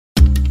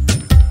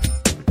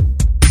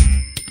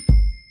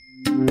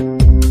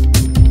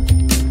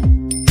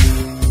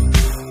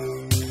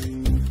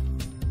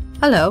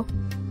Hello,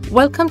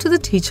 welcome to the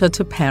Teacher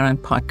to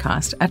Parent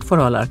podcast at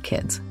For All Our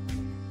Kids.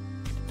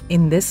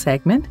 In this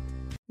segment,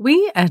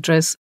 we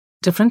address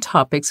different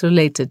topics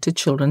related to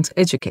children's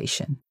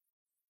education.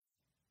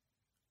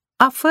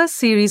 Our first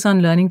series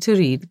on learning to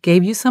read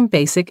gave you some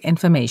basic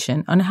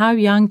information on how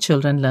young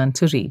children learn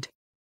to read.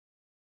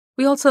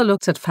 We also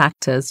looked at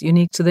factors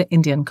unique to the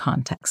Indian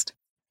context.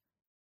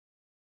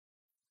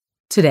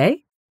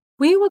 Today,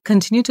 we will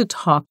continue to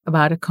talk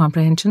about a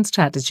comprehension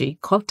strategy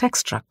called text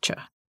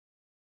structure.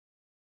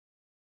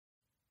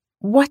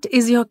 What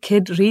is your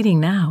kid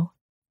reading now?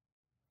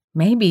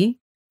 Maybe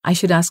I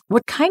should ask,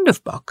 what kind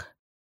of book?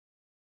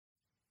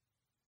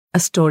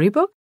 A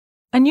storybook?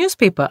 A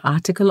newspaper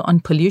article on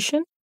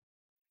pollution?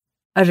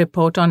 A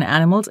report on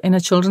animals in a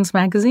children's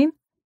magazine?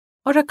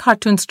 Or a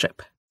cartoon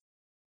strip?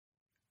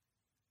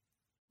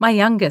 My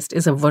youngest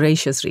is a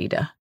voracious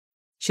reader.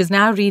 She's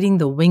now reading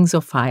the Wings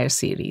of Fire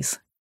series.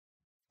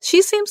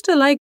 She seems to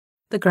like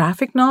the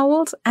graphic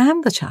novels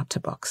and the chapter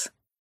books.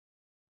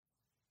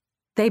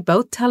 They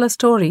both tell a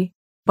story,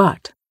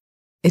 but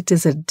it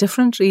is a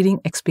different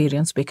reading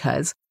experience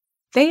because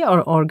they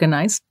are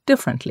organized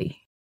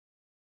differently.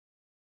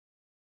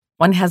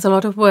 One has a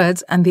lot of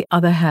words and the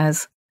other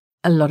has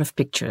a lot of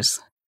pictures.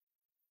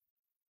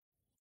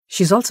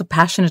 She's also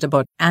passionate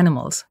about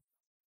animals,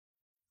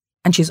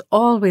 and she's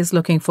always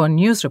looking for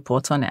news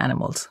reports on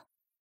animals.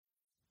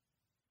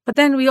 But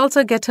then we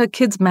also get her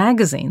kids'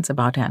 magazines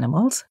about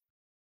animals.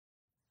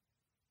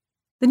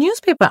 The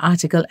newspaper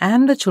article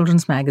and the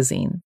children's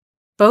magazine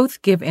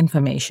both give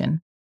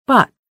information,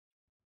 but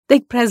they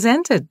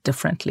present it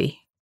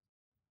differently.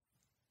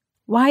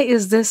 Why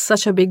is this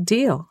such a big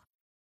deal?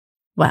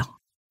 Well,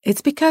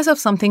 it's because of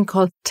something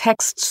called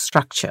text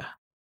structure.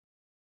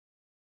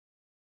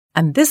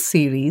 And this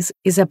series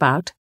is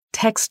about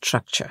text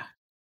structure.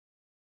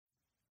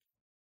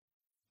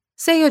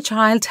 Say your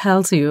child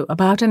tells you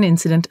about an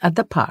incident at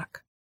the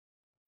park.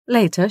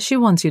 Later, she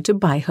wants you to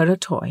buy her a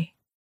toy.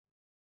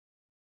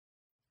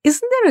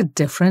 Isn't there a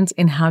difference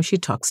in how she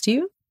talks to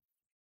you?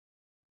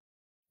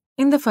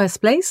 In the first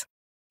place,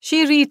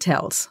 she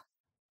retells,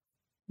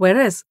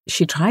 whereas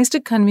she tries to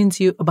convince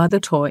you about the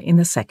toy in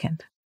the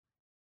second.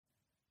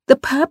 The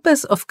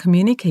purpose of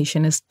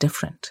communication is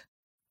different.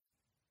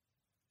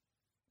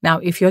 Now,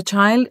 if your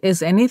child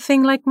is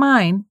anything like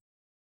mine,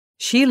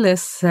 she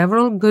lists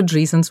several good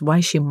reasons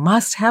why she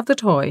must have the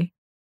toy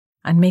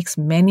and makes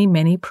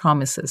many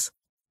promises,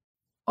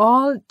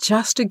 all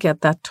just to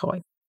get that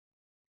toy.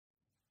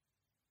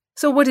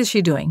 So what is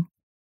she doing?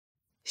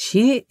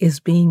 She is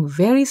being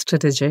very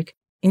strategic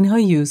in her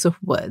use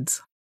of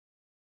words.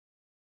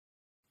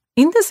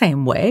 In the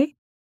same way,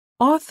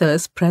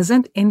 authors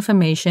present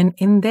information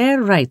in their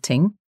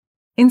writing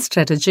in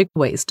strategic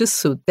ways to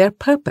suit their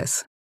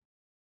purpose.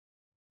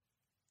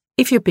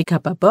 If you pick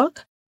up a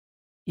book,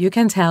 you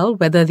can tell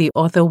whether the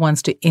author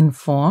wants to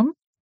inform,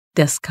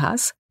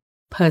 discuss,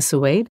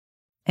 persuade,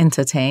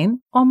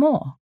 entertain, or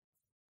more.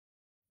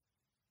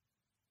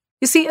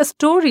 You see, a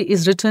story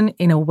is written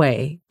in a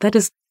way that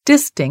is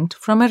distinct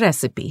from a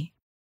recipe.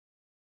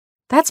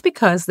 That's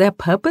because their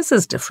purpose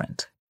is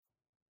different.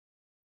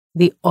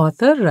 The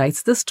author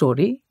writes the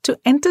story to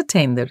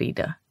entertain the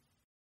reader.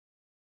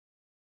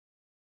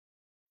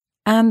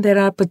 And there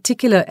are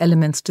particular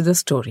elements to the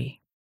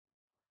story.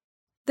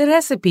 The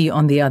recipe,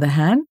 on the other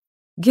hand,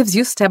 gives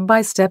you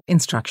step-by-step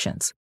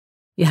instructions.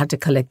 You have to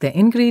collect the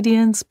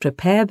ingredients,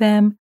 prepare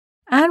them,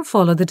 and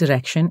follow the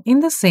direction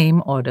in the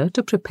same order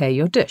to prepare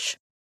your dish.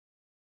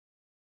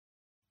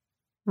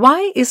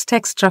 Why is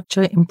text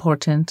structure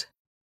important?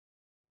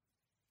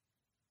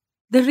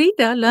 The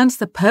reader learns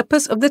the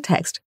purpose of the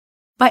text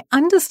by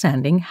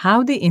understanding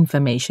how the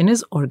information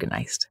is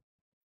organized.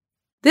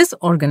 This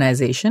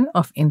organization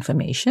of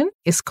information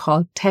is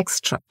called text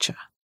structure.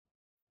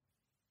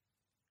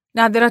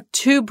 Now, there are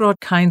two broad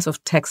kinds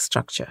of text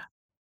structure: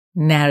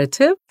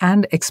 narrative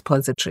and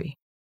expository.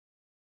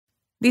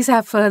 These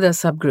have further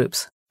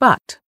subgroups,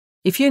 but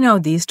if you know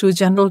these two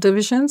general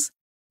divisions,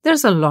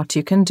 there's a lot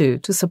you can do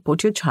to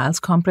support your child's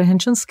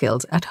comprehension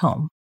skills at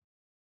home.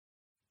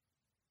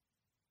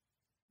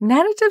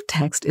 Narrative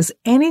text is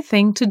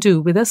anything to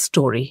do with a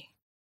story.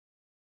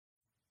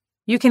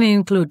 You can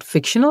include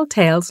fictional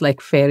tales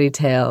like fairy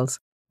tales,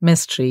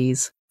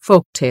 mysteries,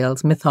 folk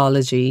tales,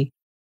 mythology,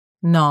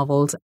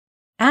 novels,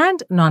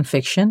 and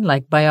nonfiction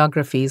like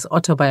biographies,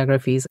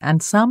 autobiographies,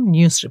 and some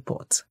news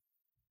reports.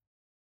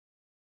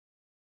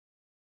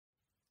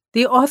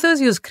 The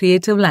authors use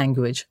creative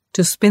language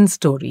to spin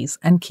stories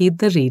and keep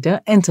the reader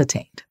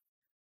entertained.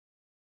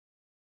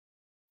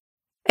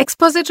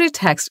 Expository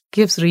text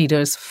gives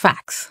readers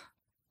facts.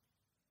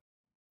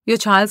 Your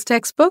child's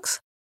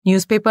textbooks,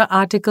 newspaper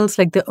articles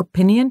like the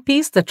opinion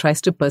piece that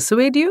tries to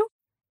persuade you,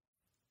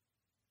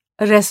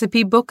 a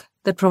recipe book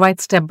that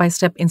provides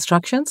step-by-step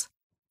instructions,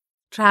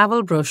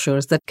 travel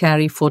brochures that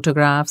carry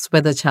photographs,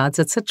 weather charts,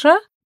 etc.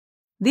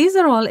 These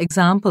are all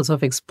examples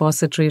of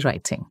expository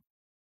writing.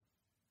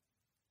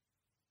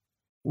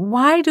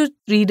 Why do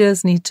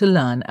readers need to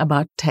learn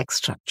about text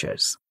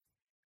structures?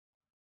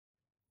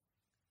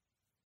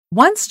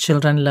 Once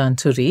children learn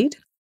to read,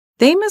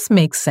 they must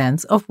make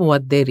sense of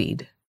what they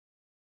read.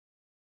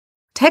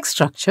 Text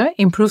structure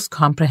improves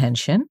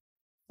comprehension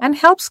and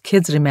helps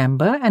kids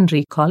remember and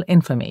recall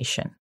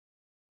information.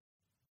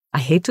 I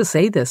hate to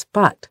say this,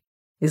 but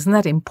isn't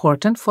that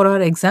important for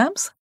our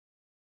exams?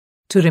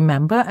 To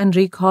remember and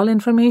recall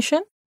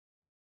information?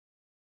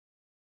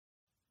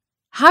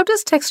 How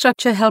does text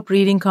structure help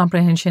reading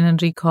comprehension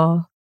and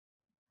recall?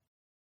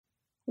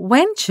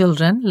 When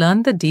children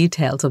learn the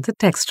details of the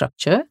text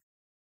structure,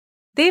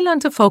 they learn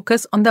to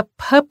focus on the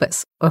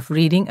purpose of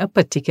reading a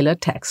particular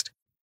text.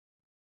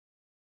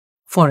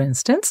 For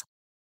instance,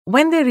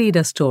 when they read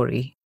a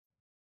story,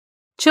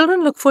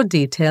 children look for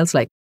details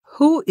like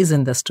who is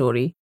in the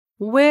story,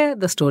 where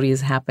the story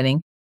is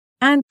happening,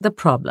 and the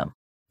problem.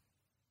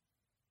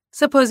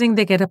 Supposing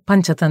they get a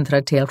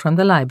Panchatantra tale from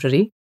the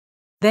library,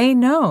 they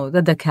know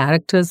that the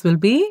characters will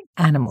be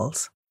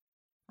animals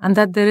and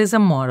that there is a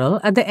moral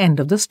at the end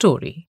of the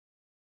story.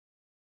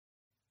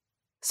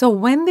 So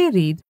when they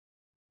read,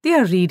 they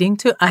are reading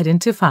to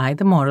identify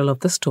the moral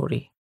of the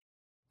story.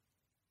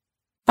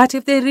 But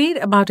if they read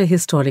about a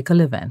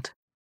historical event,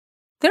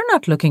 they're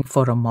not looking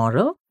for a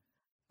moral,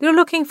 they're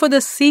looking for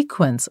the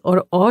sequence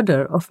or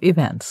order of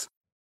events.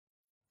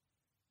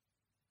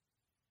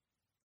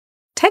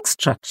 Text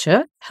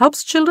structure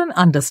helps children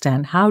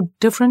understand how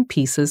different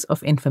pieces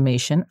of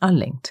information are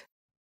linked.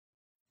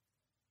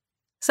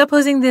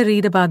 Supposing they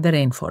read about the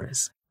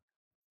rainforest.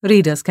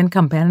 Readers can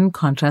compare and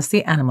contrast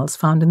the animals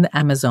found in the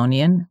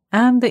Amazonian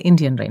and the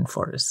Indian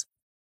rainforest.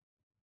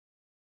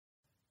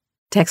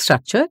 Text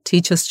structure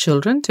teaches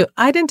children to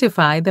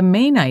identify the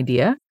main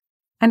idea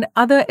and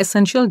other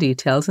essential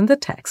details in the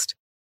text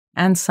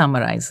and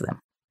summarize them.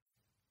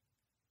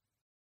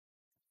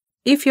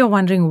 If you're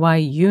wondering why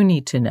you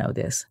need to know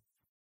this,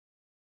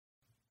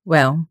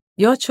 well,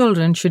 your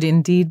children should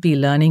indeed be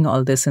learning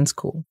all this in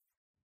school.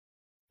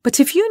 But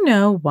if you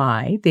know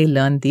why they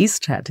learn these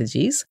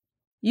strategies,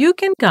 you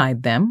can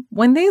guide them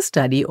when they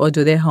study or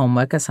do their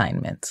homework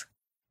assignments.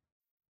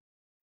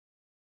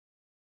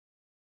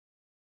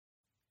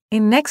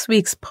 In next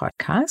week's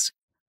podcast,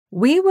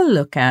 we will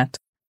look at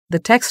the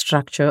text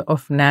structure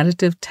of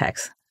narrative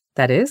text,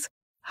 that is,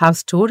 how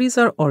stories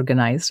are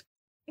organized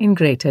in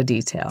greater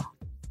detail.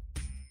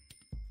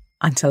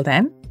 Until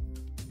then,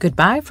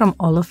 goodbye from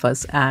all of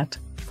us at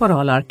For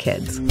All Our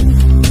Kids.